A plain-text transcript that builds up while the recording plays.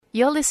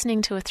You're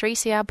listening to a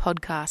 3CR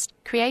podcast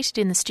created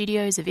in the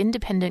studios of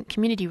independent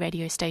community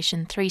radio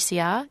station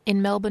 3CR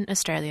in Melbourne,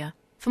 Australia.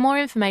 For more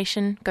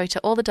information, go to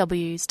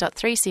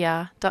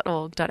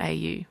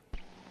allthews.3cr.org.au.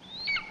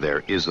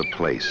 There is a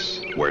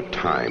place where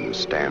time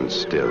stands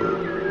still,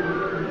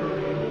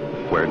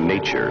 where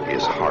nature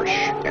is harsh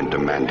and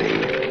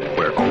demanding,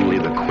 where only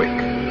the quick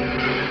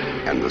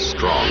and the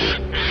strong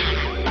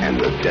and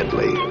the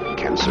deadly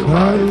can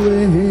survive.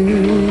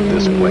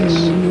 This place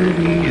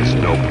is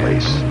no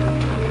place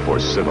for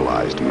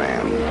civilized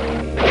man.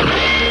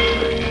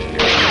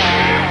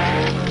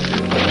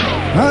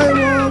 I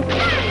want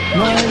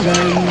my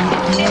land.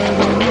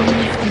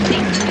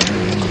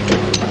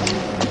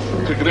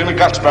 Kick it in the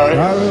guts, Barry.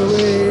 Far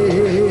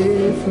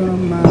away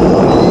from my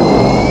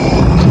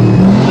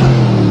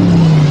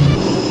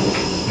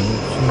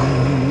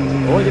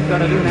All you've got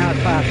to do now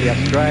is pass the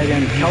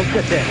Australian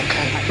culture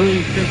test.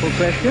 3 simple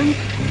questions,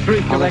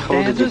 3 correct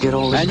answers,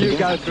 and you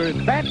go through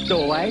that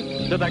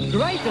doorway to the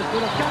greatest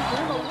little country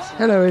in the world.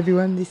 Hello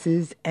everyone, this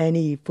is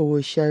Annie for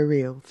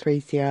Showreel,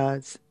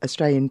 3CR's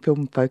Australian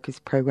Film Focus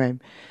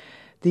program.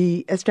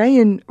 The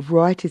Australian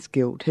Writers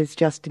Guild has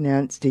just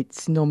announced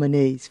its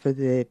nominees for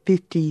the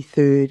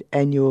 53rd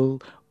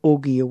Annual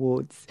Augie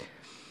Awards,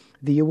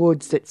 the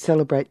awards that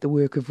celebrate the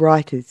work of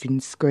writers in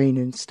screen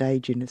and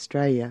stage in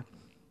Australia.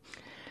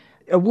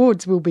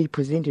 Awards will be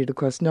presented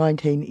across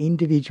 19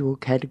 individual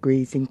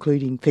categories,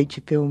 including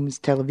feature films,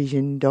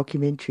 television,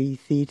 documentary,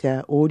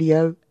 theatre,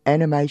 audio,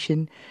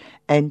 animation,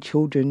 and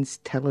children's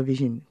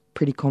television.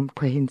 Pretty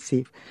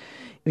comprehensive.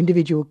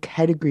 Individual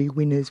category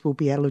winners will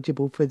be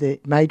eligible for the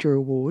major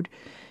award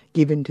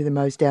given to the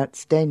most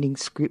outstanding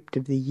script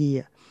of the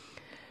year.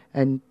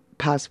 And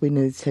past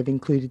winners have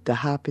included The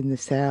Harp in the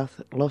South,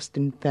 Lost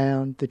and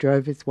Found, The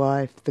Drover's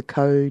Wife, The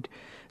Code,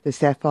 The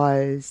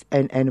Sapphires,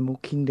 and Animal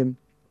Kingdom.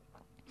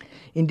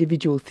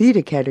 Individual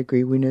theatre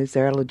category winners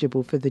are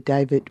eligible for the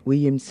David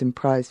Williamson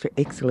Prize for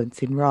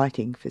Excellence in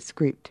Writing for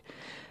Script.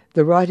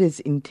 The writer's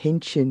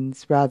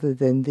intentions rather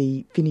than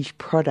the finished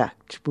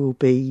product will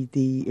be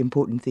the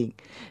important thing.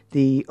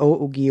 The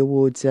Augie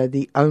Awards are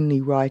the only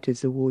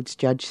writers' awards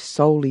judged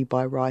solely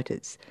by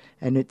writers,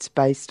 and it's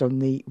based on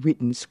the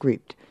written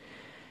script,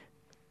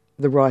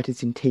 the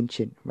writer's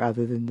intention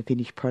rather than the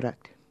finished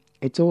product.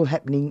 It's all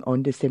happening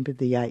on December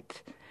the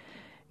 8th.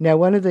 Now,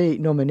 one of the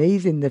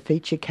nominees in the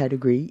feature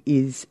category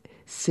is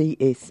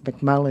C.S.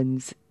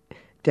 McMullen's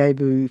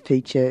debut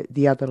feature,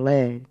 The Other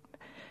Lamb.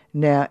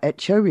 Now, at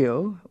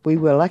Showreel, we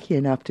were lucky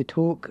enough to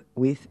talk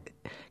with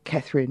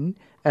Catherine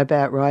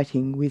about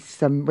writing with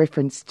some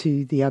reference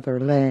to The Other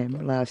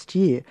Lamb last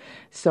year,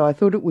 so I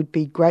thought it would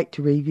be great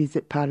to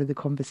revisit part of the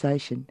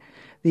conversation.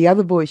 The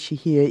other voice you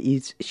hear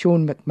is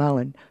Sean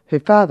McMullen, her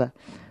father,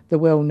 the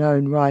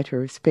well-known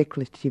writer of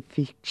speculative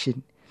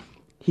fiction.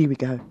 Here we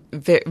go.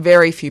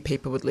 Very few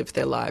people would live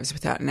their lives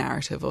without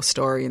narrative or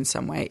story in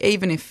some way.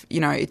 Even if,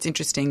 it's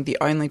interesting, the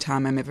only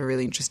time I'm ever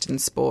really interested in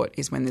sport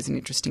is when there's an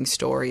interesting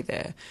story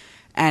there.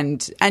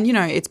 And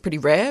it's pretty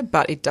rare,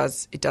 but it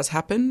does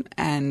happen.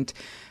 And,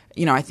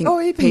 I think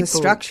even the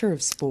structure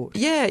of sport.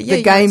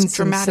 The games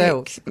dramatic.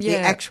 Themselves, the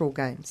actual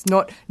games.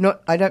 Not.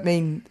 I don't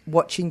mean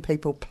watching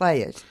people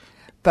play it,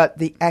 but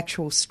the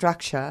actual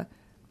structure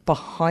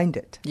behind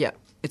it. Yeah.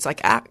 It's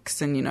like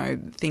acts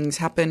and, things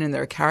happen and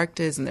there are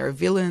characters and there are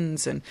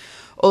villains and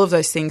all of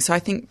those things. So I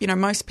think,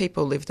 most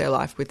people live their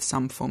life with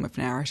some form of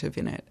narrative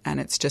in it, and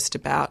it's just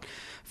about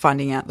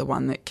finding out the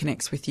one that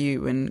connects with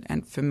you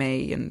and for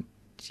me. And,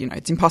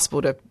 it's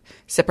impossible to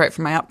separate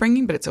from my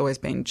upbringing, but it's always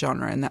been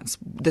genre, and that's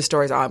the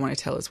stories I want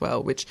to tell as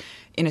well, which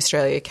in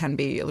Australia can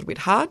be a little bit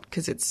hard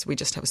because we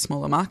just have a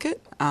smaller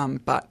market.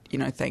 But,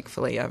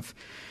 thankfully I've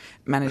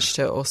managed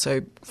to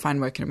also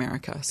find work in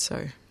America,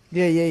 so...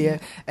 Yeah.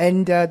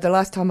 And the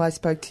last time I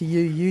spoke to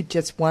you, you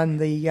just won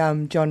the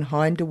John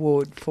Hind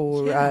Award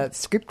for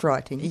script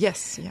writing.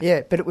 Yes.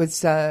 Yeah, but it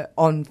was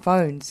on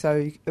phone,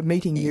 so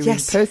meeting you in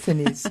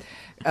person is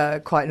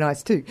quite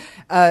nice too.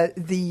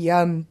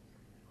 The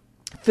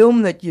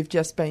film that you've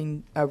just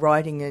been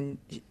writing and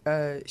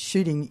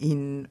shooting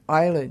in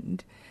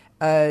Ireland,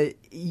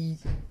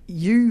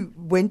 you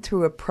went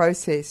through a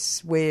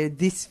process where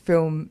this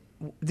film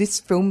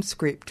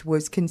script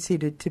was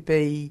considered to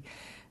be...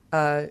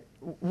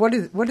 What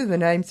are the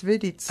names of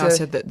it? It's so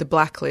the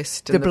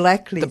blacklist, and the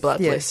blacklist, the blood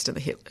list, and the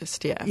hit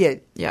list.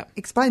 Yeah.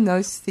 Explain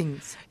those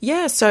things.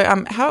 Yeah.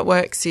 So how it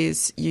works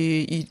is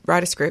you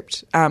write a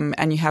script,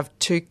 and you have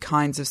 2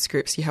 kinds of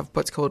scripts. You have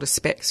what's called a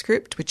spec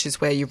script, which is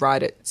where you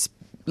write it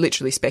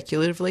literally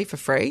speculatively for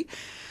free.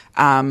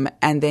 And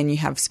then you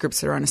have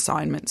scripts that are on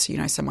assignment.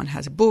 So, someone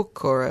has a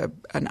book or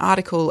an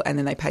article and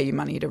then they pay you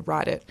money to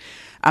write it.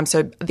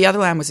 So The Other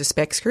Lamb was a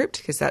spec script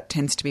because that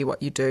tends to be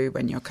what you do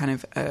when you're kind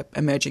of an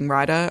emerging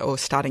writer or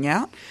starting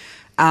out.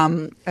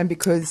 And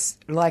because,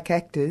 like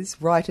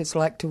actors, writers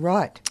like to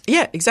write.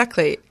 Yeah,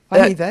 exactly.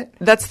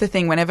 That's the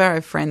thing. Whenever I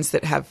have friends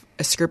that have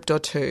a script or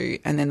 2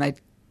 and then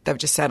they've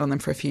just sat on them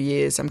for a few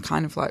years, I'm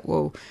kind of like,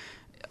 well,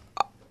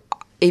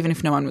 even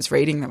if no one was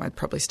reading them, I'd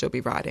probably still be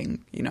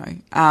writing,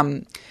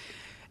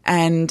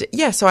 And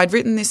so I'd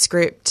written this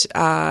script.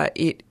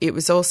 It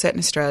was all set in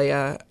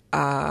Australia.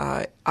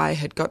 I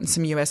had gotten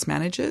some US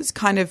managers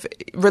kind of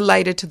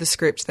related to the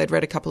script. They'd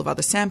read a couple of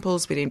other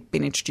samples. We'd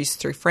been introduced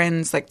through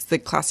friends, like the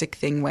classic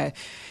thing where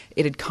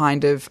it had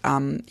kind of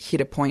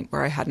hit a point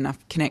where I had enough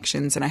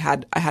connections, and I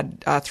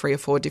had 3 or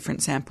 4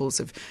 different samples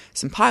of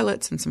some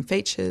pilots and some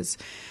features.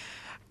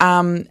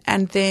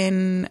 And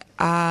then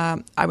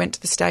I went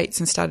to the States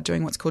and started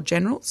doing what's called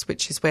generals,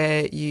 which is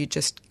where you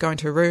just go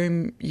into a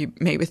room, you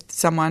meet with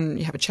someone,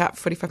 you have a chat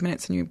for 45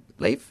 minutes and you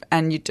leave.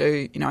 And you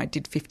do, I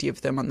did 50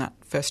 of them on that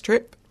first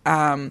trip.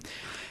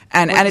 And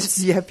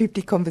it's you have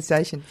 50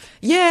 conversations.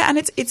 Yeah, and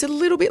it's a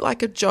little bit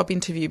like a job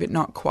interview, but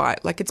not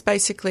quite. Like it's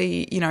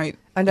basically,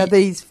 And are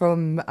these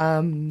from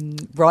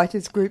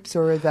writers' groups,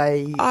 or are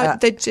they?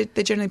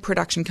 They're generally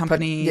production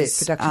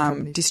companies,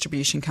 companies.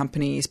 Distribution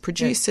companies,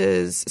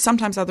 producers,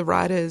 sometimes other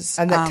writers.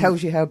 And that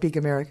tells you how big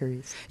America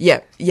is.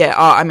 Yeah.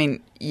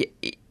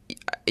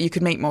 You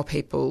could meet more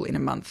people in a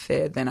month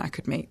there than I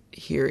could meet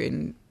here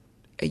in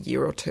a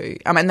year or two.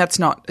 I mean, that's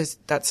not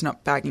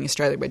bagging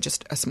Australia. We're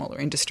just a smaller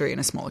industry in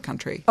a smaller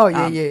country. Oh,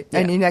 yeah.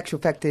 And in actual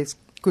fact, there's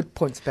good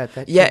points about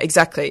that. Yeah,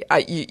 exactly.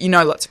 You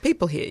know lots of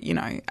people here,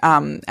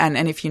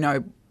 and if you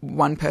know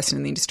one person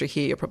in the industry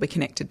here, you're probably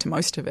connected to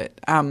most of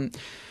it.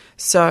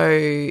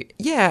 So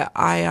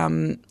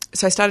I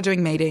started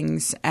doing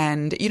meetings,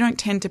 and you don't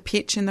tend to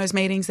pitch in those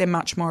meetings. They're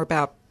much more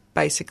about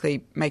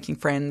basically making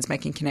friends,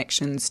 making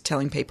connections,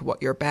 telling people what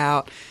you're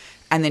about.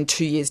 And then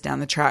 2 years down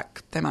the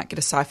track, they might get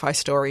a sci-fi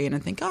story in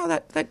and think, oh,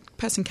 that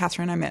person,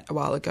 Catherine, I met a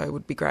while ago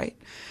would be great.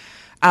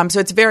 So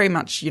it's very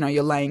much,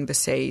 you're laying the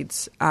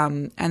seeds.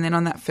 And then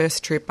on that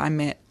first trip, I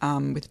met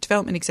with a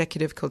development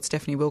executive called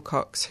Stephanie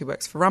Wilcox, who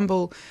works for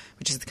Rumble,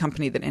 which is the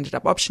company that ended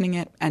up optioning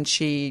it. And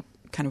she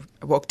kind of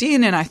walked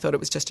in, and I thought it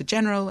was just a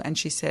general. And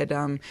she said,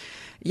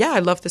 I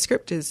love the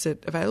script. Is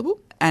it available?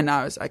 And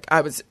I was like,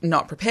 I was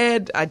not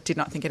prepared. I did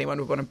not think anyone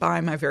would want to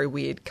buy my very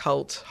weird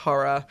cult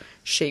horror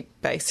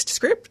sheep-based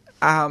script.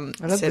 I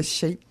love the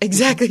sheep.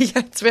 Exactly. Yeah,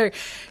 it's very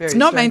it's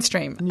not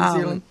mainstream. New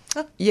Zealand.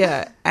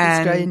 Yeah,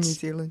 and Australia, New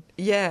Zealand.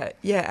 Yeah,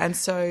 and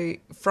so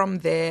from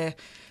there,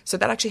 so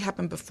that actually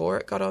happened before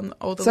it got on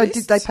all the lists.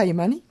 So did they pay you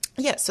money?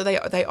 Yeah, so they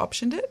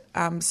optioned it.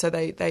 So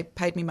they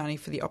paid me money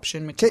for the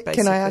option, which is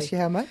basically. Can I ask you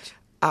how much?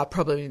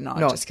 Probably not,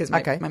 just because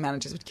my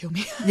managers would kill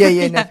me.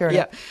 No, fair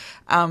enough.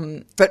 Yeah.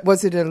 But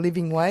was it a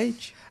living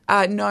wage?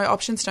 No,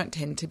 options don't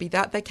tend to be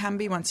that. They can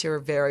be once you're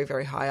very,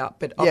 very high up,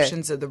 but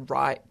options are the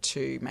right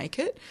to make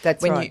it.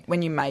 That's right.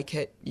 When you make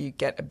it, you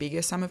get a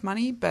bigger sum of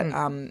money, but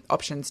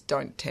options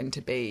don't tend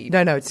to be...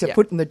 No, it's a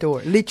foot in the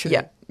door,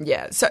 literally.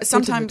 Yeah. So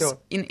sometimes,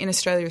 in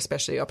Australia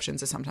especially,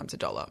 options are sometimes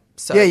 $1.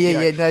 So,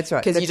 that's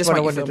right. Because you just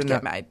want your film to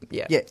get made.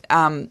 Yeah.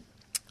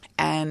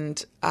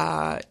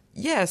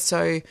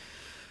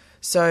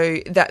 So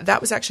that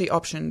was actually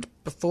optioned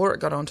before it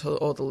got onto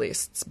all the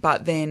lists.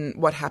 But then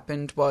what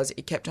happened was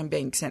it kept on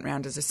being sent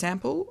around as a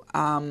sample,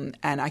 and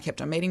I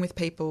kept on meeting with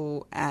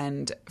people.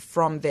 And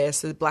from there,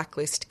 so the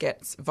blacklist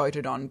gets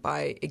voted on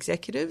by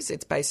executives.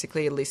 It's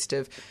basically a list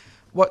of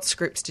what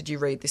scripts did you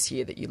read this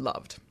year that you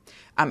loved.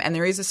 And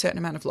there is a certain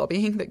amount of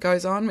lobbying that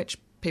goes on, which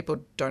people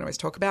don't always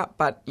talk about,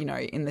 but,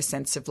 in the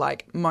sense of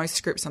like most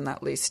scripts on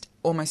that list,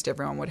 almost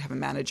everyone would have a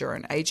manager or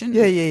an agent.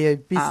 Yeah.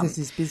 Business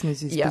is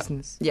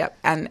business. Yeah,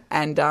 and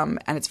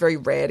it's very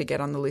rare to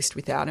get on the list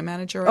without a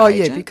manager or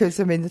agent. Yeah, because,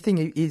 the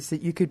thing is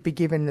that you could be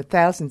given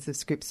thousands of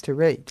scripts to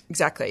read.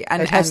 Exactly.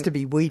 And it has to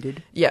be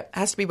weeded. Yeah, it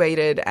has to be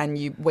weeded, and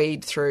you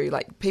weed through,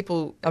 like,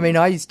 people...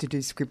 I used to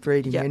do script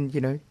reading and,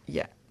 the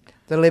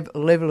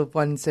level of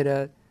ones that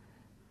are...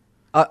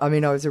 I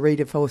was a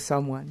reader for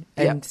someone,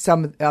 and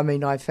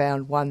I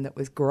found one that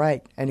was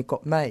great, and it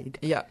got made.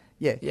 Yeah.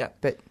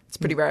 But it's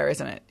pretty rare,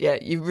 isn't it? Yeah,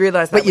 you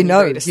realise that. But you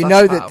know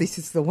that this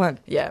is the one.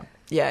 Yeah,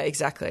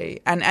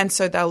 exactly. And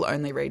so they'll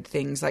only read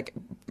things like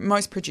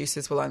most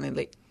producers will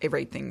only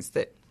read things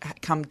that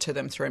come to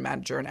them through a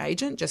manager and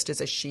agent, just as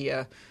a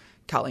sheer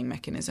culling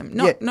mechanism.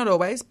 Not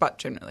always, but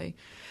generally.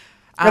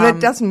 And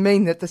it doesn't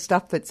mean that the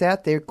stuff that's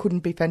out there couldn't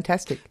be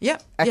fantastic. Yeah,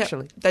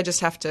 actually. Yeah. They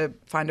just have to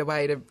find a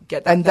way to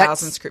get that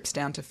 1,000 scripts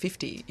down to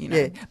 50,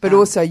 Yeah, but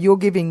also you're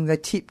giving the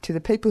tip to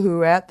the people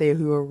who are out there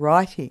who are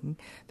writing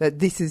that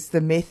this is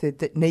the method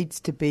that needs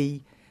to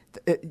be...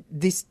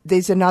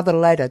 there's another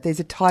ladder. There's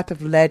a type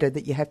of ladder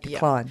that you have to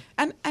climb.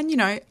 And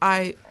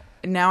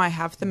I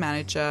have the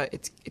manager.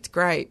 It's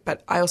great,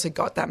 but I also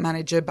got that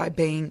manager by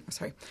being...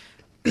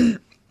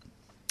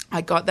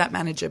 I got that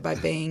manager by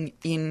being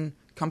in...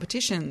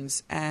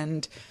 competitions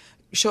and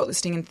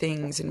shortlisting and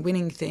things and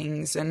winning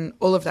things and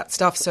all of that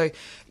stuff. So,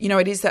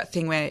 it is that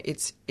thing where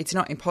it's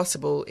not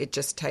impossible. It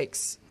just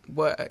takes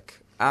work.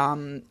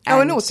 And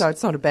also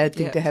it's not a bad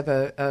thing to have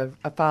a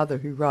father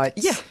who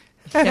writes. Yeah.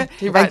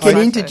 And can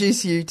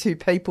introduce you to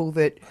people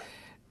that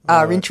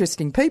are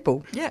interesting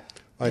people. Yeah.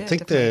 I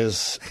think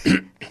there's,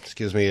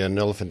 an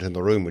elephant in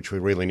the room which we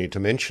really need to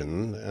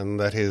mention,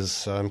 and that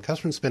is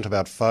Catherine spent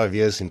about 5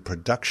 years in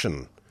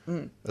production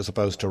as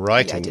opposed to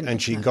writing,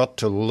 and she got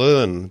to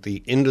learn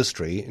the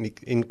industry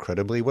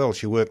incredibly well.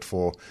 She worked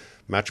for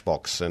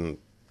Matchbox and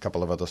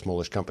couple of other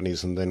smallish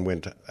companies, and then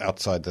went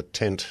outside the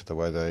tent, the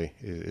way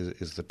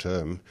is the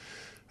term,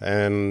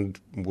 and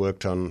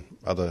worked on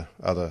other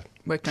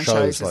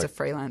shows like, as a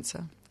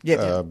freelancer.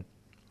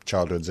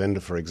 Childhood's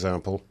End, for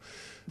example.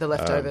 The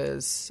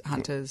Leftovers,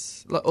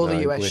 Hunters, all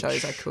the US Glitch,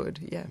 shows I could,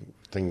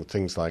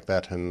 things like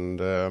that.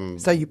 And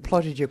so you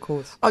plotted your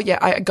course? Oh yeah,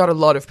 I got a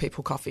lot of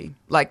people coffee.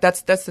 Like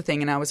that's the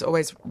thing, and I was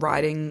always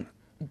writing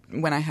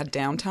when I had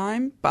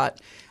downtime, but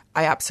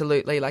I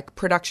absolutely, like,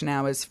 production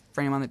hours, for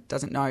anyone that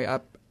doesn't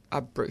know,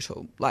 are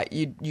brutal. Like,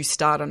 you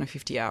start on a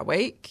 50-hour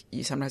week,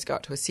 you sometimes go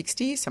up to a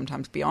 60,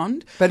 sometimes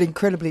beyond. But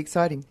incredibly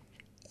exciting.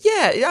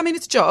 Yeah, I mean,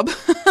 it's a job.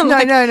 No,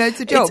 it's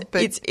a job.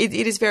 It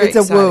is very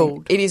exciting. It's a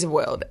world. It is a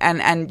world.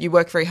 And you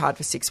work very hard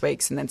for 6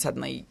 weeks and then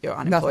suddenly you're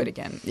unemployed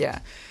again. Yeah.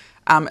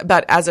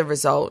 But as a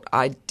result,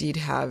 I did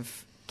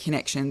have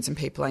connections and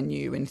people I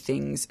knew and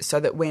things, so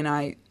that when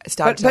I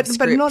started to have scripts...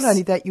 But not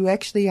only that, you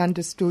actually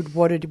understood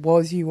what it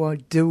was you were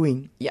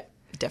doing. Yeah,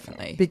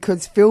 definitely.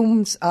 Because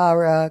films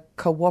are a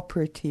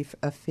cooperative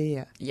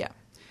affair. Yeah.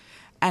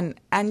 And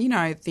you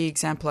know, the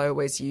example I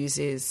always use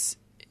is,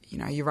 you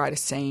know, you write a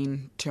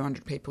scene,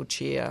 200 people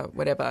cheer,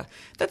 whatever.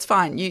 That's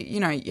fine. You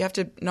know, you have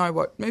to know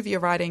what movie you're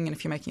writing, and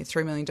if you're making a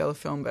 $3 million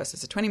film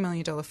versus a $20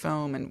 million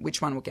film, and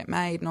which one will get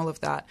made and all of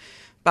that.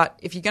 But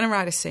if you're going to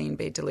write a scene,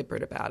 be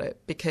deliberate about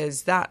it,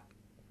 because that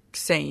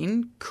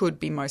scene could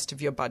be most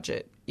of your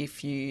budget.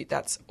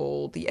 That's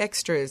all the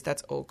extras,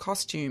 that's all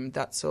costume,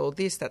 that's all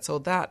this, that's all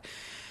that.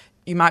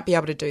 You might be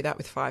able to do that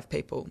with 5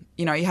 people.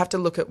 You know, you have to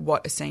look at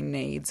what a scene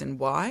needs and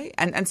why.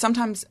 And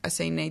sometimes a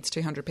scene needs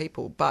 200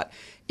 people. But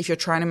if you're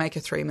trying to make a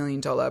 $3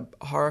 million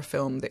horror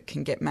film that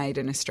can get made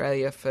in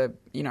Australia for,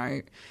 you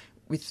know,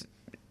 with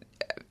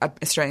an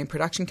Australian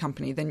production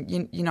company, then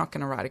you're not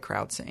going to write a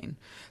crowd scene.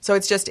 So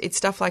it's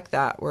stuff like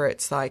that where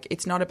it's like,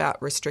 it's not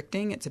about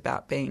restricting, it's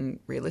about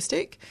being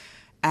realistic.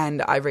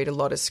 And I read a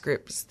lot of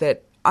scripts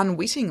that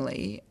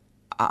unwittingly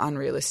are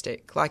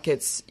unrealistic. Like,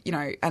 it's, you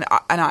know, and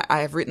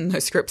I have written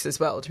those scripts as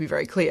well, to be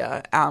very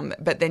clear.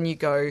 But then you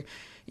go,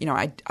 you know,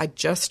 I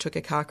just took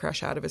a car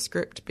crash out of a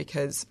script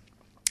because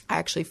I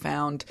actually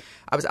found,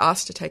 I was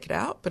asked to take it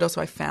out, but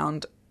also I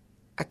found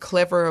a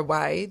cleverer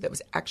way that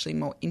was actually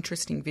more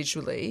interesting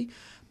visually,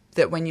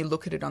 that when you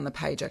look at it on the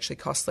page actually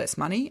costs less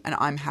money, and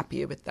I'm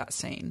happier with that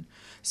scene.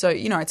 So,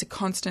 you know, it's a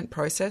constant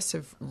process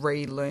of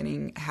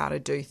relearning how to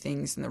do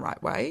things in the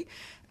right way.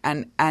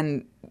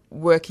 And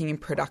working in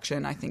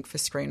production, I think, for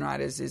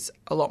screenwriters is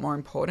a lot more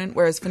important.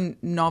 Whereas for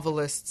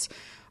novelists,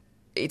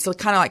 it's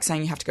kind of like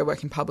saying you have to go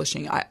work in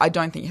publishing. I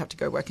don't think you have to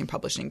go work in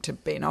publishing to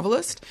be a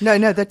novelist. No,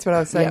 that's what I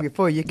was saying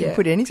before. You can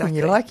put anything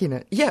you like in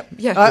it. Yeah.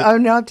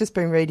 I've just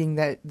been reading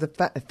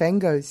the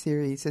Fango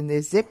series, and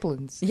there's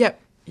Zeppelins. Yeah.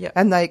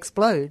 And they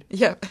explode.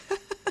 Yeah.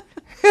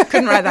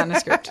 Couldn't write that in a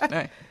script,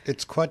 no.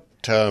 It's quite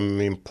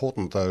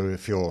important, though,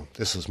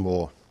 this is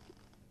more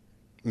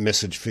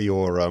message for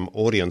your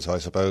audience, I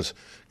suppose.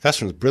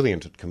 Catherine's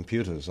brilliant at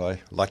computers.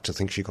 I like to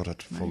think she got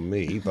it from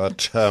me,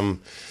 but I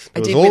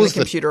did win the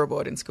computer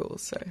award in school,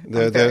 so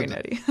I'm very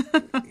nerdy.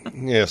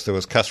 Yes, there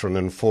was Catherine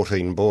and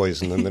 14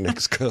 boys, and then the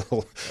next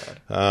girl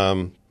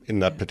in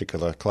that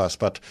particular class.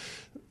 But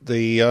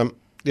the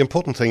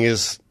important thing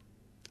is,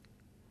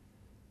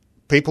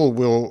 people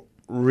will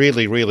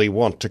really, really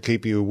want to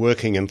keep you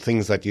working in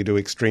things that you do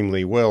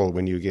extremely well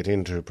when you get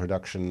into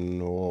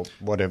production or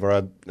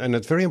whatever. And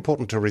it's very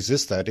important to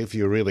resist that if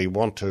you really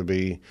want to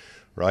be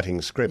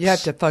writing scripts. You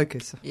have to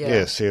focus. Yeah.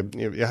 Yes,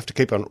 you have to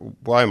keep on,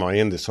 why am I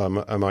in this?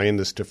 Am I in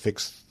this to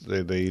fix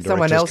the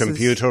director's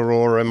computer,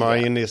 or am I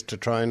in this to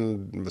try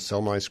and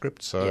sell my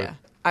script? So. Yeah.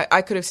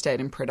 I could have stayed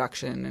in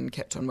production and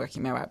kept on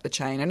working my way up the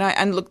chain.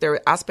 And look, there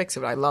are aspects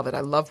of it. I love it. I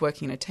love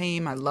working in a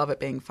team. I love it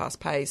being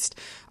fast-paced.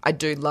 I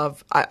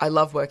love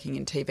working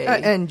in TV.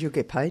 And you'll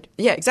get paid.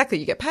 Yeah, exactly.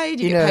 You get paid.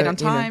 You get paid on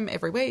time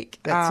every week.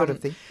 That sort of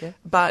thing, yeah.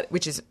 But,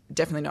 which is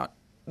definitely not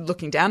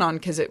looking down on,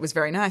 because it was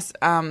very nice.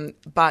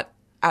 But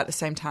at the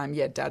same time,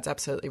 yeah, Dad's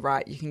absolutely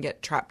right. You can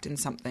get trapped in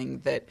something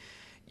that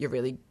you're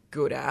really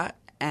good at.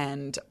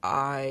 And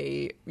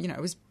I,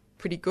 was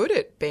pretty good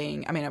at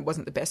being, I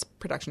wasn't the best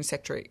production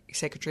secretary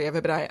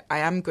ever, but I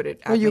am good at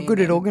admin. Well, you're good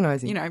at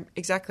organising.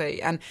 Exactly.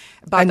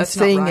 But and that's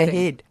seeing not writing.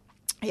 ahead.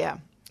 Yeah.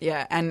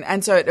 Yeah.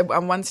 And so at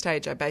one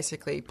stage I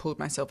basically pulled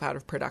myself out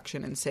of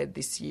production and said,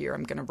 this year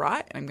I'm going to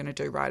write, and I'm going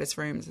to do writers'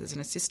 rooms as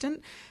an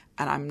assistant,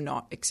 and I'm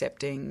not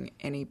accepting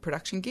any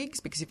production gigs,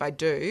 because if I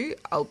do,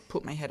 I'll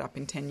put my head up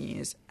in 10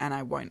 years and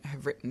I won't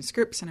have written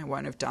scripts and I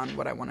won't have done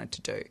what I wanted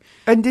to do.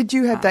 And did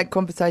you have that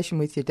conversation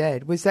with your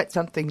dad? Was that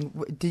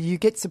something, did you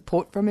get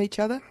support from each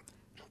other?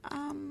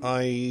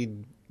 I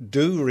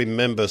do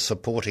remember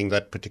supporting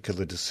that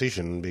particular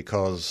decision,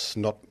 because,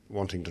 not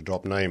wanting to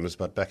drop names,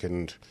 but back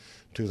in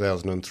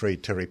 2003,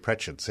 Terry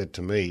Pratchett said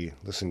to me,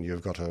 listen,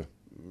 you've got to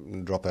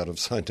drop out of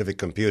scientific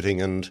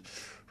computing and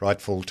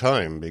write full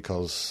time,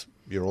 because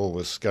you're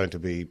always going to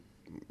be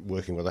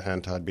working with a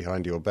hand tied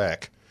behind your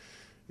back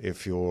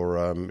if you're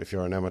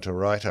an amateur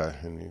writer.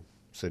 And he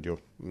said you're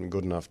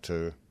good enough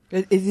to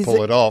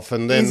pull it off.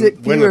 And then is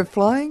it fear of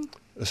flying?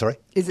 Sorry?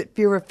 Is it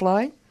fear of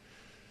flying?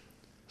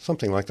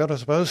 Something like that, I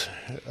suppose.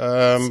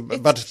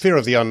 But fear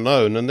of the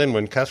unknown. And then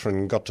when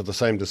Catherine got to the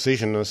same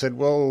decision, I said,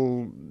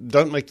 well,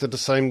 don't make the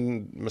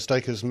same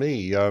mistake as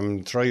me.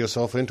 Throw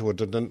yourself into it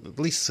and at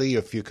least see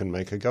if you can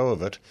make a go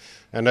of it.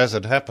 And as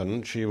it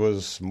happened, she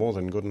was more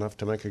than good enough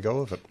to make a go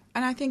of it.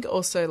 And I think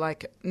also,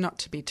 like, not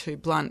to be too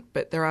blunt,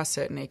 but there are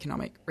certain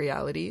economic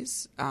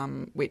realities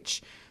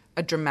which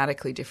are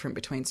dramatically different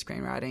between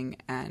screenwriting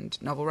and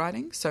novel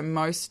writing. So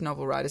most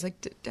novel writers,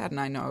 like Dad and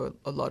I know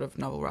a lot of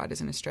novel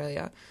writers in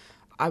Australia,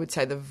 I would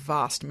say the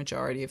vast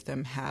majority of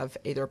them have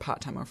either a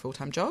part-time or a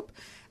full-time job.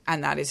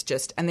 And that is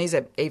just, and these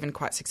are even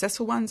quite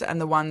successful ones,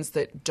 and the ones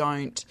that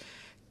don't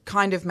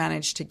kind of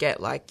manage to get,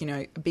 like, you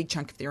know, a big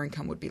chunk of their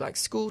income would be like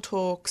school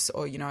talks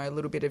or, you know, a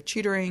little bit of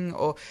tutoring,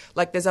 or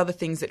like there's other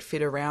things that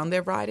fit around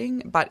their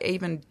writing. But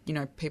even, you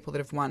know, people that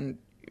have won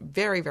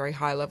very, very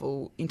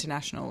high-level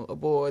international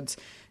awards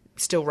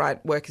still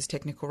work as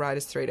technical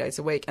writers 3 days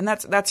a week. And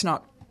that's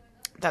not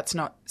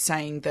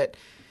saying that,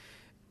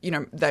 you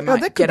know, they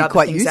might get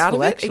other things out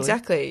of it. Actually.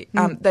 Exactly.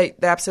 They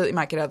absolutely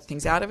might get other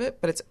things out of it,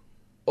 but it's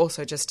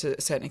also just to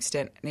a certain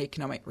extent an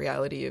economic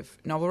reality of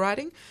novel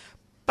writing.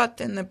 But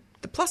then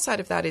the plus side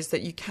of that is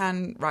that you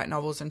can write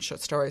novels and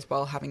short stories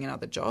while having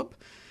another job.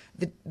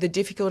 The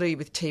difficulty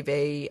with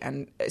TV,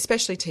 and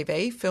especially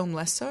TV, film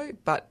less so,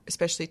 but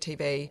especially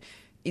TV,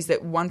 is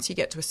that once you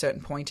get to a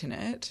certain point in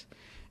it,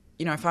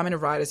 you know, if I'm in a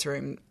writer's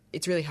room,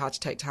 it's really hard to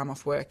take time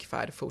off work if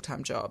I had a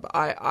full-time job.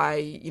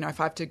 You know, if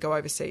I have to go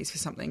overseas for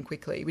something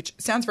quickly, which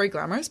sounds very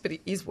glamorous, but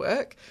it is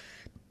work.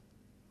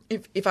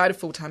 If I had a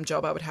full-time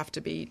job, I would have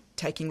to be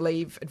taking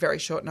leave at very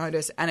short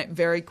notice, and it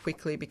very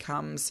quickly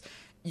becomes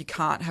you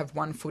can't have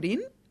one foot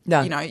in.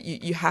 No. You know,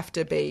 you have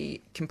to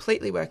be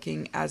completely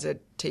working as a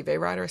TV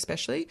writer,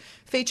 especially.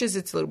 Features,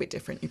 it's a little bit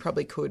different. You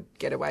probably could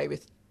get away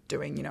with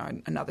doing, you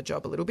know, another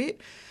job a little bit.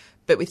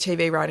 But with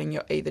TV writing,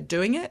 you're either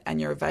doing it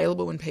and you're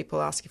available when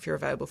people ask if you're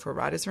available for a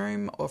writer's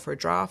room or for a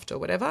draft or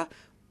whatever,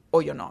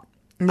 or you're not.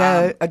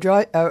 No,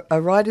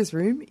 a writer's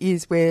room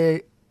is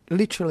where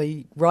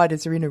literally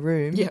writers are in a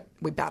room. Yeah,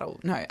 we battle.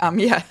 No,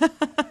 yeah.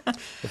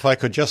 If I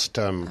could just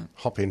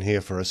hop in here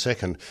for a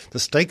second, the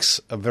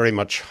stakes are very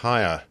much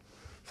higher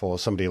for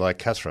somebody like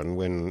Catherine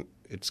when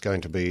it's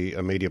going to be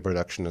a media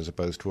production as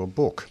opposed to a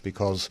book,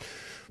 because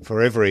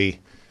for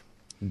every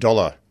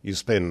 $1 you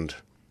spend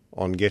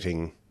on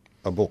getting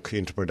a book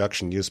into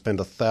production, you spend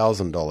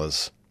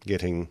 $1,000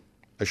 getting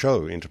a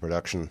show into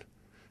production.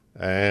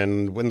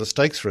 And when the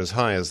stakes are as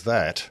high as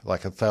that,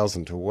 like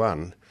 1,000 to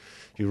 1,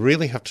 you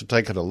really have to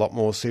take it a lot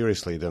more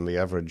seriously than the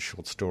average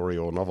short story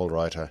or novel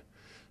writer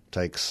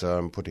takes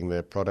putting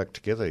their product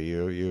together.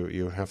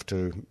 You have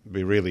to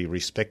be really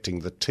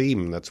respecting the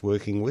team that's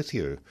working with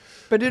you.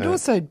 But it'd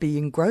also be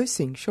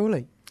engrossing,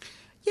 surely.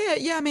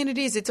 Yeah. I mean, it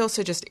is. It's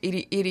also just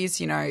it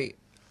is. You know,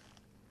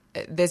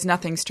 there's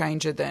nothing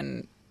stranger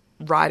than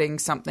writing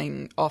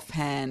something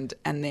offhand,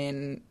 and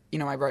then, you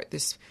know, I wrote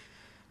this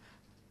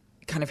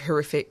kind of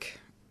horrific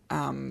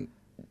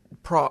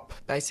prop,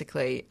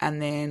 basically, and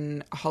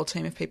then a whole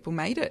team of people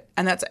made it.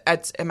 And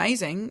it's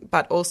amazing,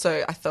 but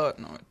also I thought,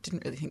 no, I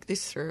didn't really think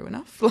this through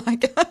enough.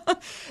 Like,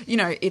 you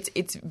know,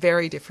 it's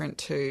very different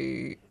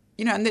to,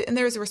 you know, and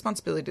there is a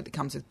responsibility that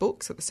comes with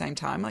books at the same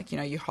time. Like, you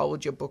know, you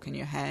hold your book in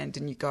your hand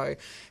and you go,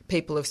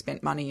 people have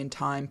spent money and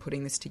time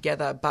putting this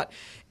together, but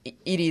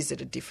it is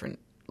at a different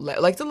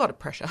like, it's a lot of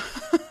pressure.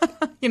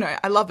 You know,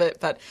 I love it,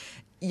 but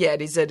yeah,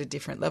 it is at a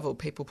different level.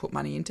 People put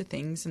money into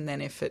things, and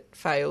then if it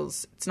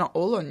fails, it's not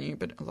all on you,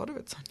 but a lot of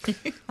it's on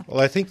you. Well,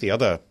 I think the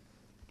other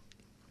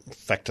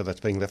factor that's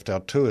being left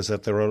out too is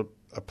that there are,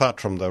 apart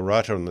from the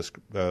writer and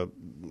the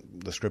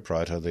script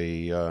writer,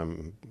 the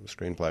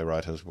screenplay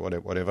writers,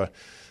 whatever,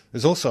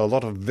 there's also a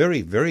lot of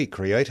very, very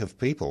creative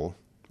people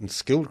and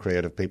skilled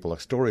creative people, like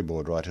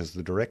storyboard writers,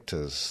 the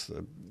directors,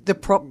 the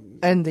prop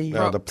and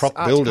the prop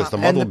builders, the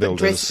model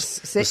builders,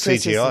 the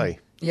CGI.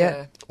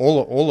 Yeah.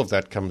 All of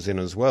that comes in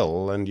as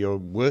well, and you're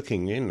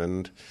working in,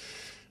 and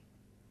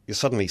you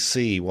suddenly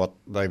see what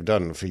they've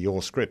done for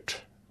your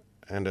script,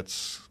 and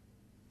it's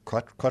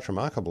quite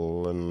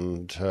remarkable.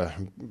 And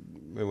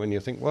when you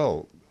think,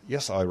 well,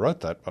 yes, I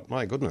wrote that, but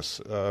my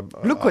goodness,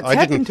 look what's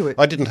happened to it.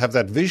 I didn't have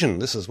that vision.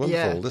 This is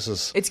wonderful. Yeah. This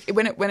is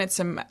when it's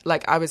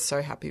like, I was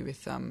so happy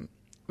with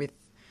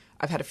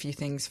I've had a few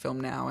things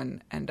filmed now,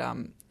 and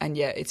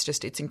yeah,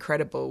 it's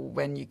incredible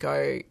when you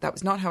go, that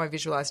was not how I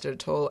visualized it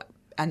at all.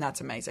 And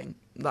that's amazing.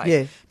 Like,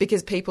 yeah.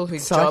 Because people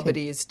whose job it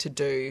is to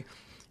do,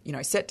 you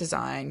know, set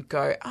design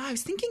go, I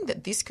was thinking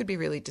that this could be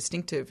really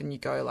distinctive, and you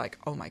go like,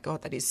 oh my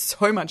God, that is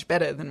so much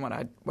better than what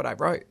I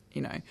wrote,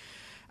 you know.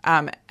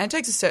 And it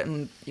takes a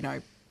certain, you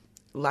know,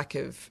 lack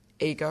of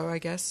ego, I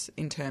guess,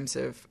 in terms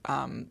of,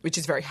 which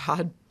is very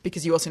hard,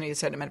 because you also need a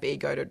certain amount of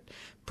ego to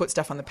put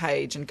stuff on the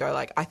page and go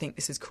like, I think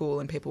this is cool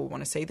and people will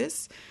want to see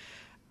this.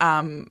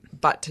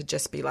 But to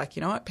just be like,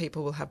 you know what,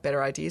 people will have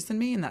better ideas than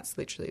me, and that's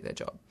literally their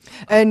job.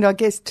 And I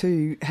guess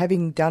too,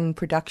 having done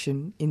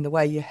production in the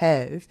way you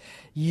have,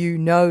 you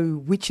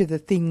know which are the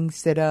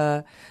things that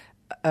are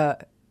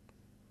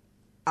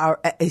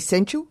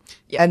essential,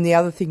 yeah. and the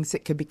other things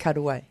that can be cut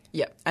away.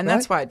 Yeah, and right?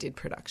 that's why I did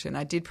production.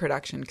 I did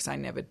production because I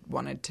never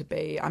wanted to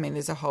be... I mean,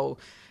 there's a whole...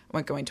 I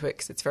won't go into it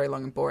because it's very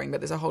long and boring, but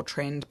there's a whole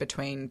trend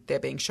between there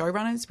being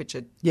showrunners, which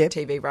are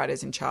TV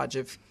writers in charge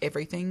of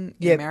everything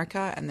in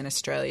America, and then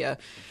Australia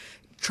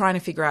trying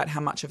to figure out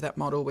how much of that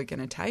model we're going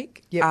to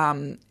take.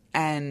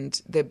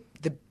 And the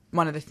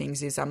one of the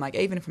things is I'm like,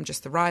 even if I'm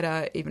just the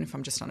writer, even if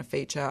I'm just on a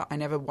feature, I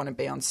never want to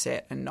be on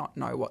set and not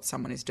know what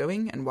someone is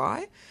doing and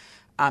why.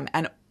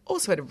 And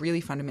also at a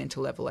really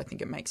fundamental level, I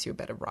think it makes you a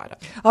better writer.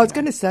 I was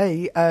going to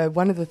say,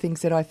 one of the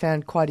things that I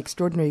found quite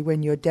extraordinary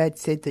when your dad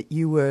said that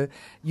you were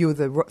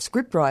the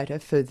script writer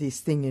for this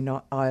thing in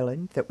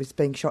Ireland that was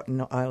being shot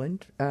in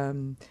Ireland,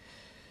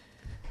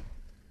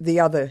 The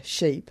Other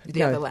Sheep.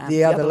 The Other Lamb.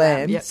 The Other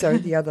Lamb. Yep. Sorry,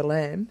 The Other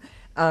Lamb.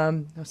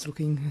 I was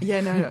looking...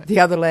 Yeah, no. The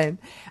Other Lamb.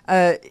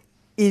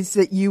 Is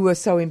that you were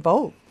so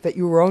involved, that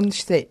you were on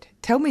set.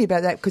 Tell me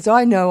about that, because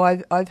I know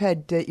I've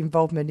had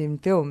involvement in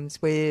films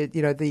where,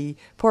 you know, the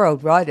poor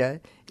old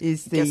writer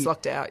gets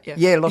locked out.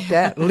 Yeah, locked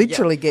out.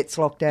 Literally gets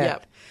locked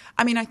out. Yeah.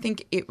 I mean, I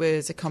think it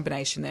was a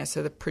combination there.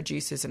 So the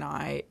producers and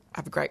I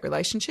have a great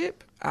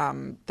relationship.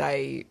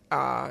 They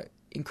are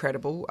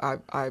incredible.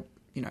 I'm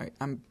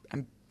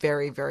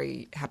very,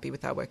 very happy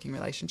with our working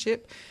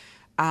relationship.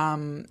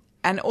 And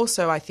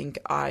also, I think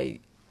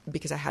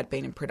because I had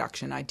been in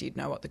production, I did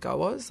know what the go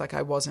was. Like,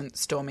 I wasn't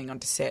storming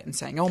onto set and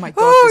saying, oh, my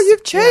God.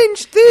 You've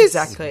changed this.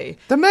 Exactly.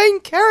 The main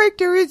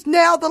character is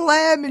now the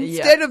lamb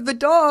instead of the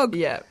dog.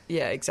 Yeah,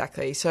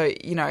 exactly. So,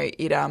 you know,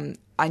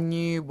 I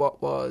knew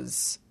what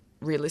was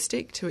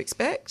realistic to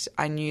expect.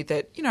 I knew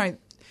that, you know,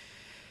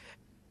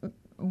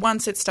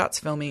 once it starts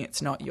filming,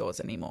 it's not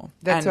yours anymore.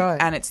 That's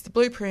right. And it's the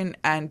blueprint,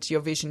 and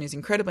your vision is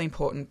incredibly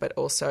important, but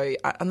also,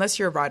 unless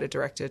you're a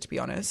writer-director, to be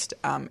honest,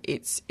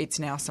 it's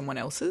now someone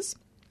else's.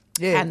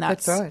 Yeah, and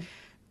that's right.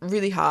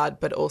 really hard,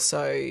 but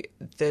also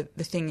the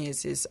thing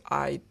is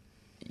I'm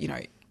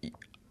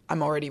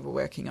already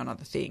working on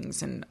other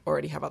things and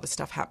already have other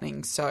stuff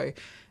happening. So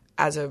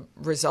as a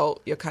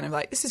result, you're kind of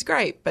like, this is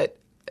great, but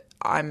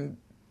I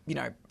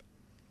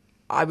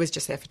was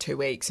just there for 2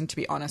 weeks. And to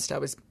be honest, I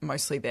was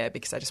mostly there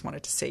because I just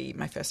wanted to see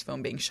my first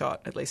film being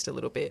shot at least a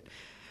little bit.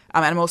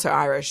 And I'm also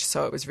Irish,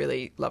 so it was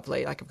really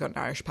lovely. Like, I've got an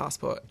Irish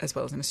passport as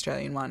well as an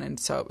Australian one, and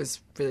so it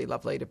was really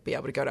lovely to be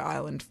able to go to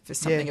Ireland for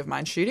something of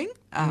mine shooting.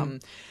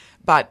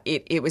 But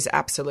it was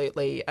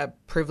absolutely a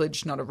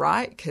privilege, not a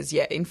right, because,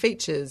 in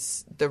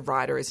features, the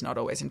writer is not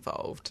always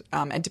involved.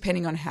 And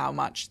depending on how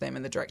much them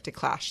and the director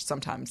clash,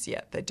 sometimes,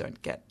 they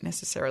don't get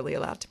necessarily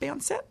allowed to be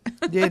on set.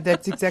 Yeah,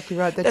 that's exactly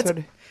right.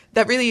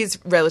 That really is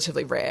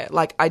relatively rare.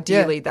 Like,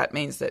 ideally, that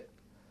means that,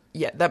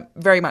 that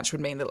very much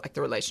would mean that, like,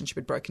 the relationship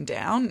had broken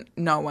down.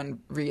 No one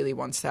really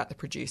wants that, the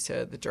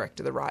producer, the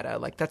director, the writer.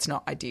 Like, that's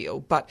not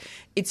ideal. But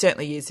it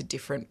certainly is a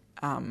different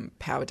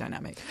power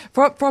dynamic.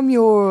 From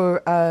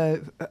your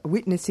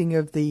witnessing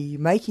of the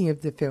making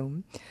of the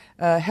film,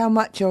 how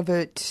much of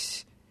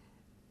it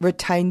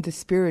retained the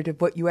spirit of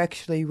what you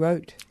actually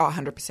wrote? Oh,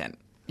 100%.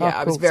 Yeah,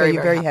 cool. I was very,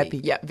 so very happy.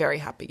 Yeah, very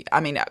happy.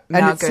 I mean, and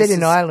it's set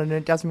in Ireland, and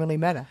it doesn't really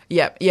matter.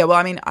 Yeah. Well,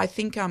 I mean, I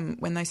think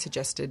when they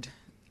suggested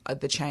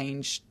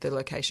the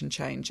location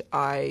change,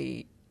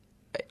 I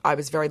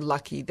was very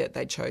lucky that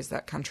they chose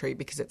that country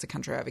because it's a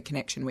country I have a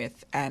connection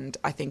with, and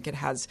I think it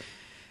has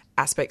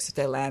aspects of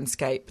their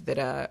landscape that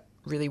are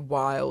really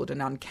wild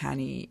and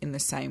uncanny in the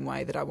same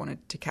way that I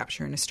wanted to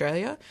capture in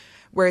Australia.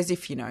 Whereas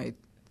if,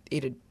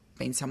 it had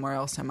been somewhere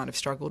else, I might have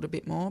struggled a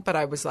bit more. But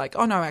I was like,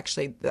 oh, no,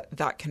 actually,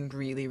 that can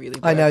really, really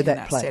work in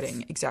that place.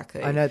 setting.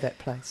 Exactly. I know that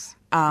place.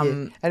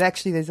 And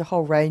actually, there's a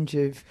whole range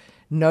of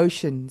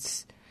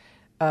notions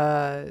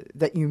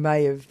that you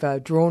may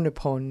have drawn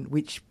upon,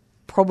 which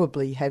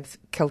probably have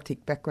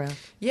Celtic background.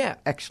 Yeah.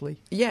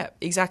 Actually. Yeah,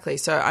 exactly.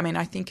 So, I mean,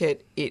 I think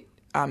it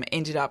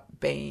ended up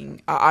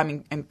being...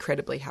 I'm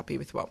incredibly happy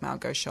with what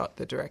Margot shot,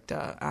 the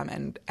director,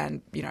 and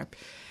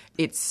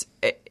it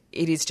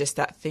is just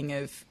that thing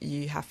of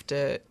you have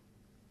to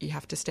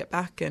step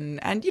back and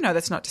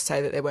that's not to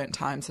say that there weren't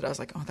times that I was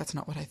like, oh, that's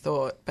not what I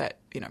thought, but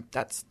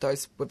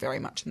those were very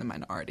much in the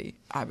minority.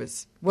 I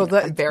was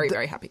I'm very,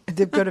 very happy.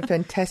 They've got a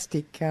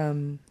fantastic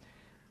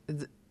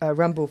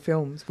Rumble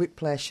Films,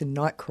 Whiplash and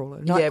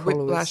Nightcrawler.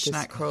 Whiplash,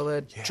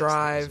 Nightcrawler, yes,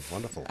 Drive.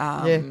 Wonderful.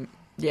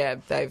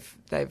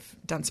 They've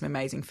done some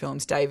amazing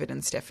films. David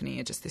and Stephanie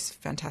are just this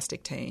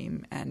fantastic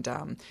team, and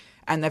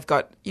they've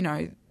got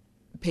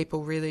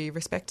people really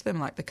respect them.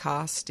 Like, the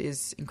cast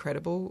is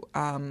incredible.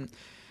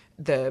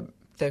 The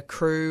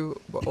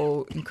crew were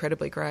all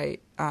incredibly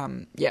great. I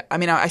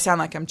mean, I sound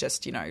like I'm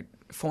just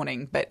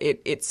fawning, but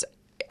it's.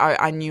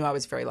 I knew I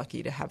was very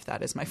lucky to have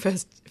that as my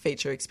first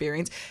feature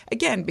experience.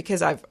 Again,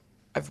 because I've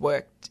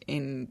worked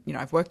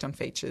on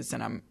features,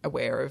 and I'm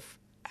aware of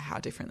how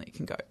differently it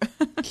can go.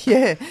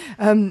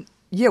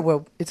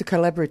 Well, it's a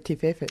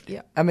collaborative effort.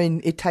 Yeah. I mean,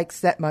 it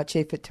takes that much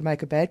effort to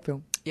make a bad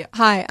film. Yeah.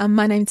 Hi,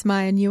 my name's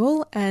Maya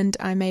Newell, and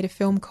I made a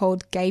film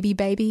called Gaby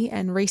Baby,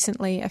 and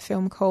recently a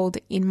film called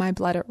In My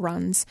Blood It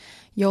Runs.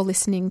 You're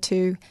listening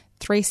to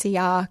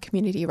 3CR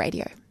Community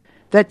Radio.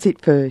 That's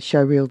it for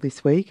Showreel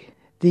this week.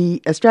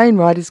 The Australian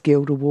Writers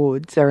Guild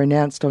Awards are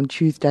announced on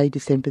Tuesday,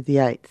 December the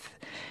 8th.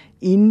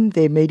 In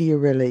their media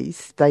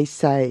release, they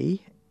say,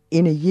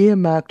 "In a year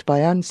marked by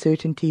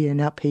uncertainty and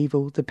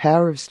upheaval, the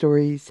power of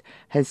stories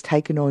has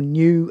taken on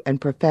new and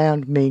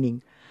profound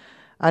meaning.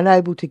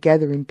 Unable to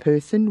gather in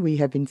person, we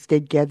have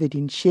instead gathered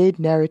in shared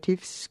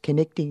narratives,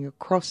 connecting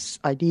across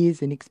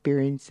ideas and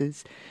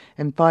experiences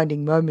and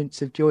finding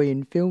moments of joy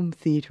in film,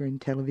 theatre and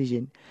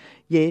television.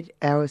 Yet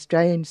our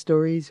Australian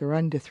stories are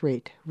under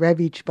threat,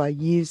 ravaged by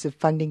years of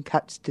funding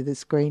cuts to the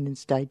screen and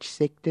stage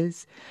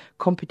sectors,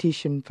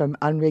 competition from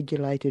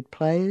unregulated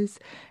players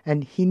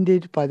and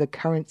hindered by the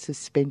current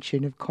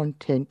suspension of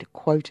content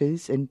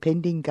quotas and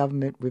pending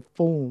government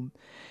reform.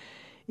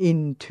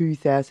 In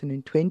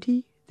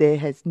 2020, there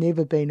has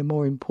never been a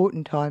more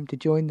important time to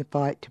join the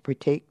fight to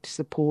protect,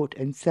 support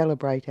and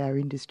celebrate our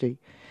industry.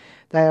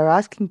 They are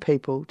asking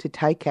people to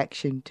take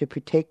action to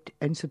protect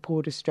and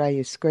support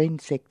Australia's screen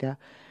sector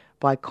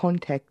by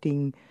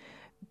contacting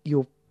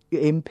your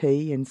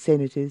MP and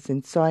senators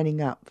and signing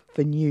up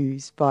for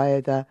news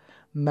via the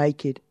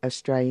Make It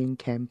Australian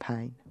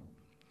campaign."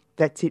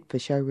 That's it for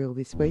Showreel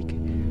this week.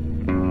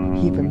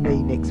 Hear from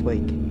me next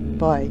week.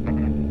 Bye.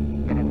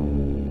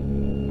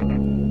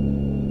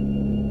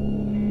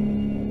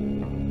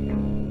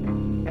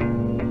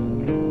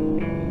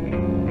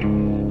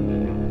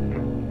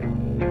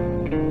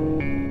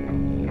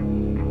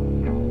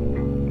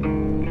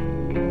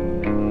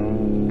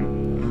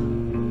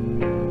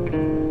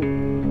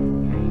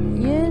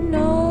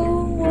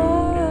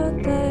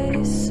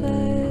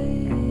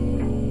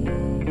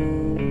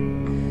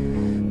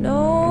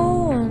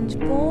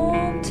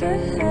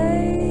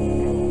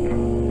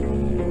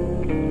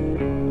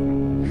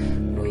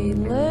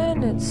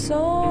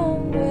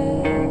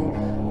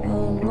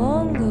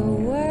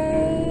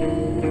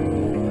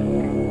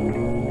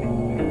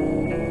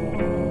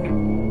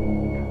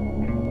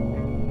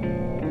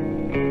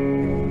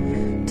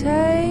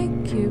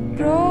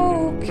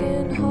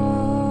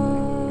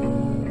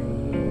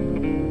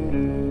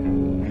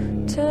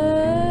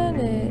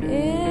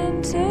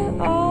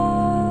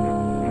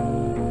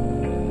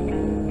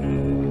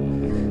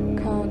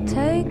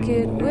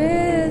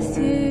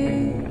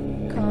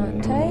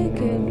 Can't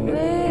take it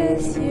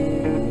with you.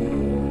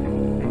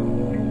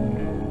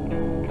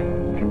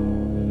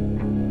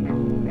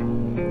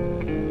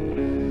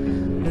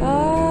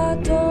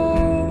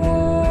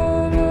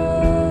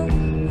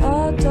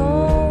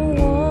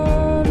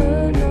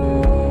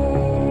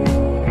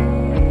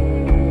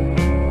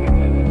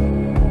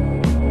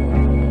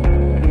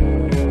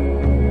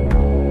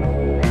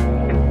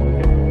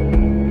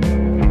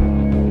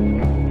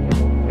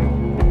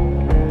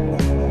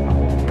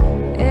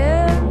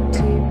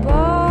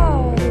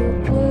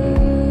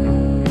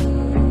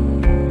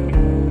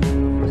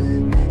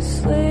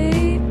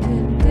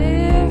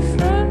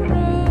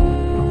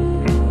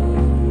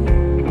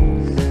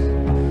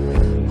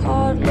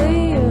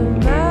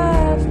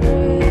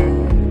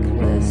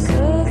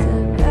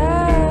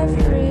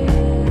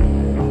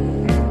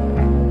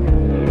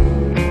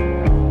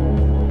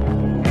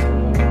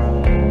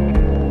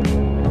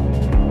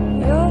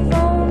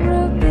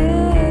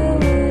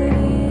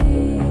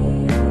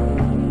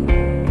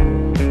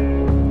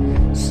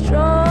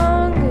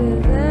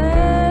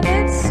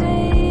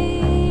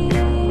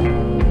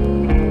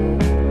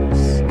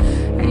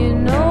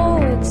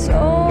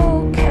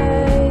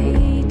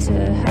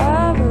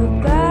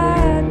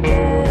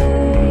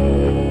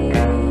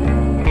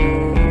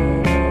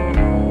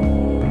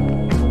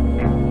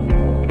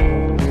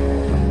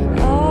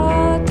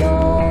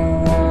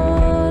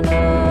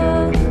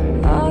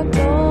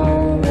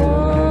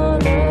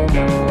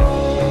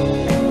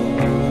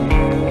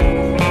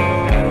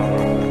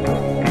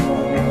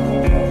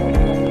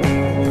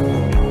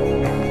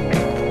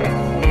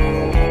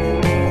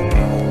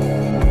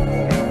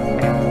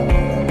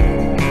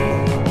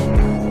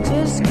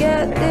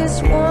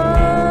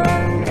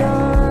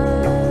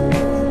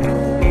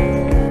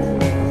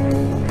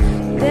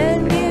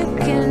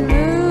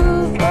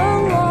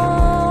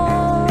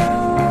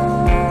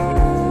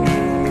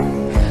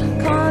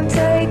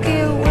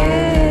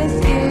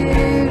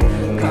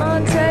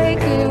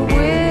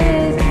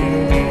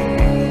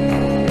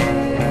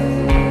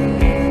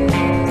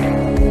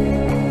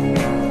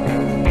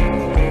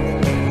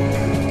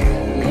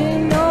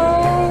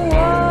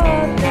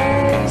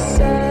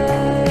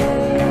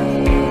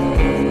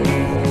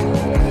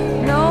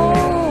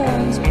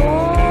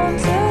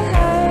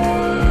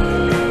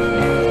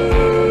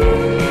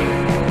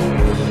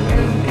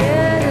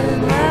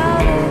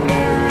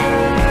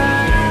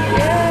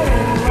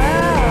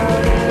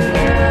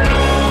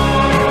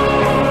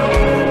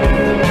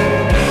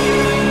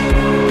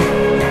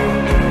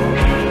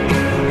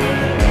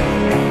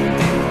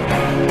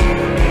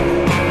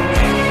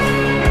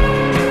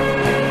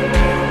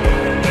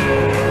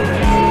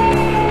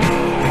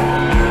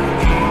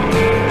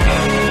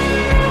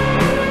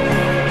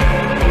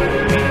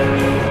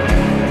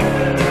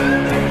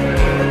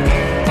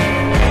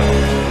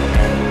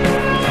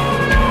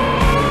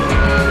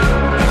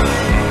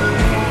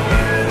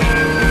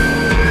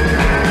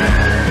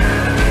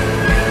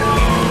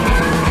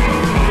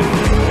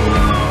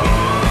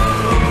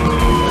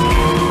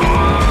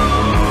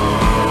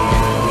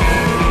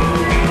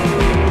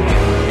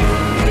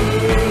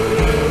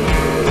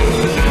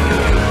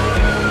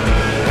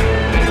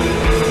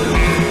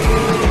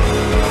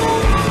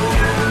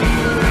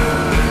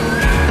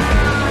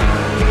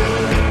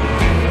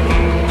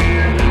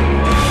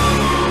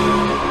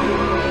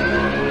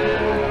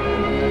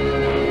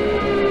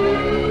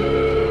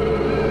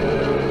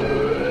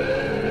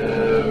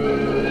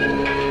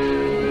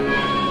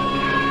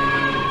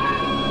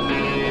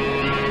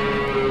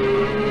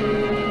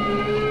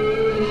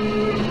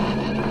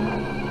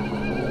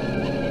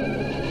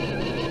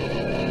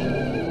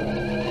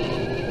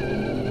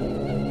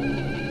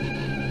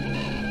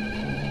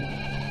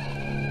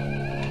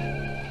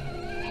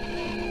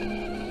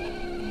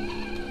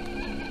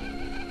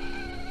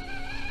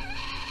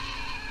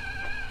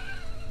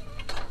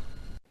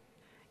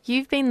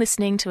 You've been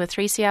listening to a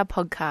 3CR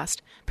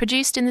podcast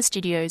produced in the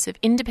studios of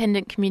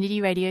independent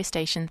community radio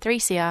station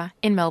 3CR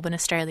in Melbourne,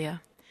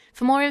 Australia.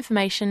 For more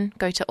information,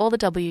 go to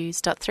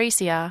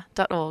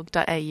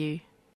allthews.3cr.org.au.